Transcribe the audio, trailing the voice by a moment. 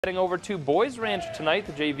Heading over to Boys Ranch tonight,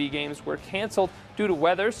 the JV games were canceled due to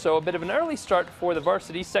weather, so a bit of an early start for the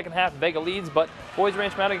varsity. Second half, Vega leads, but Boys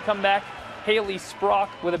Ranch mounting a comeback. Haley Sprock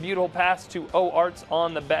with a beautiful pass to O Arts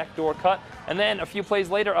on the backdoor cut. And then a few plays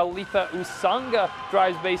later, Alitha Usanga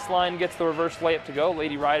drives baseline, gets the reverse layup to go.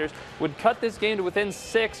 Lady Riders would cut this game to within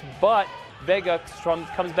 6, but Vega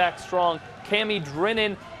comes back strong. Cami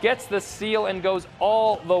Drinnan gets the steal and goes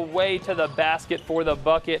all the way to the basket for the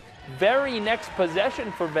bucket. Very next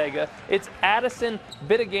possession for Vega, it's Addison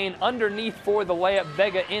Bittagain underneath for the layup.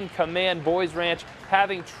 Vega in command. Boys Ranch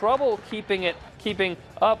having trouble keeping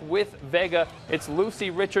up with Vega. It's Lucy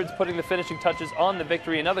Richards putting the finishing touches on the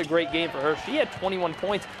victory. Another great game for her. She had 21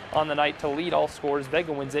 points on the night to lead all scorers.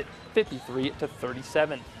 Vega wins it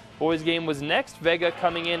 53-37. Boys game was next. Vega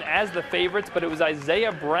coming in as the favorites, but it was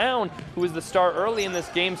Isaiah Brown who was the star early in this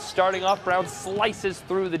game. Starting off, Brown slices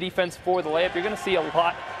through the defense for the layup. You're going to see a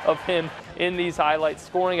lot of him in these highlights,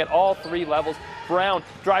 scoring at all 3 levels. Brown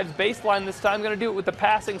drives baseline this time, going to do it with the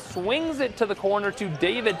passing, swings it to the corner to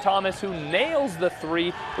David Thomas, who nails the 3.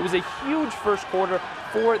 It was a huge first quarter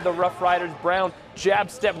for the Rough Riders. Brown jab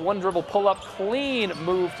step, one dribble pull up, clean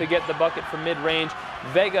move to get the bucket from mid-range.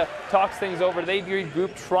 Vega talks things over. They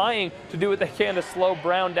regroup, trying to do what they can to slow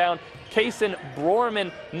Brown down. Kaysen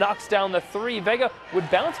Brorman knocks down the 3. Vega would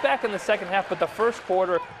bounce back in the second half, but the first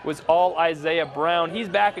quarter was all Isaiah Brown. He's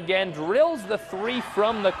back again, drills the 3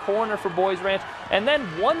 from the corner for Boys Ranch, and then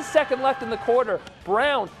 1 second left in the quarter.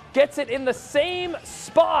 Brown gets it in the same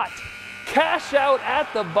spot. Cash out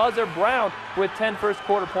at the buzzer. Brown with 10 first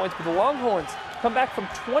quarter points, but the Longhorns come back from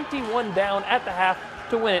 21 down at the half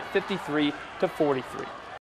to win it 53-43.